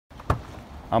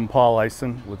I'm Paul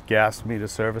Eisan with Gas Meter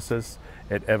Services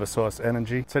at Eversource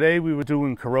Energy. Today we were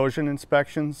doing corrosion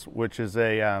inspections, which is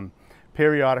a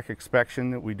periodic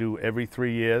inspection that we do every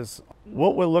 3 years.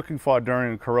 What we're looking for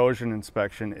during a corrosion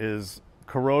inspection is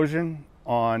corrosion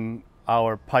on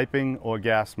our piping or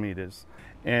gas meters,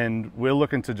 and we're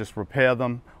looking to just repair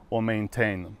them or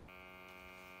maintain them.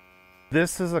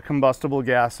 This is a combustible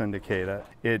gas indicator.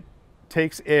 It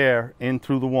takes air in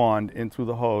through the wand, in through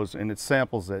the hose, and it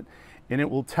samples it, and it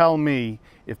will tell me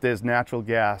if there's natural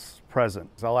gas present.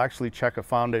 I'll actually check a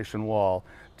foundation wall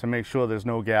to make sure there's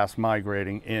no gas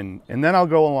migrating in. And then I'll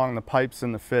go along the pipes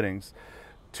and the fittings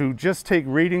to just take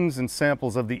readings and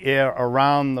samples of the air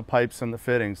around the pipes and the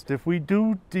fittings. If we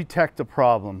do detect a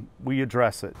problem, we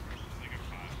address it.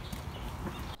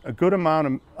 A good amount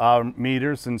of our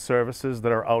meters and services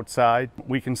that are outside,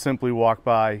 we can simply walk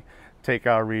by, take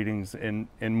our readings and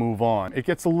move on. It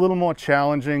gets a little more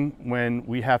challenging when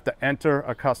we have to enter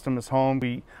a customer's home.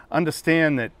 We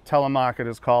understand that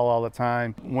telemarketers call all the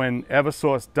time. When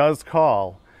Eversource does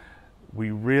call,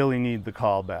 we really need the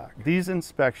call back. These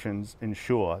inspections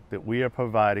ensure that we are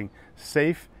providing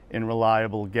safe and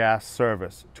reliable gas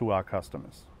service to our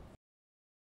customers.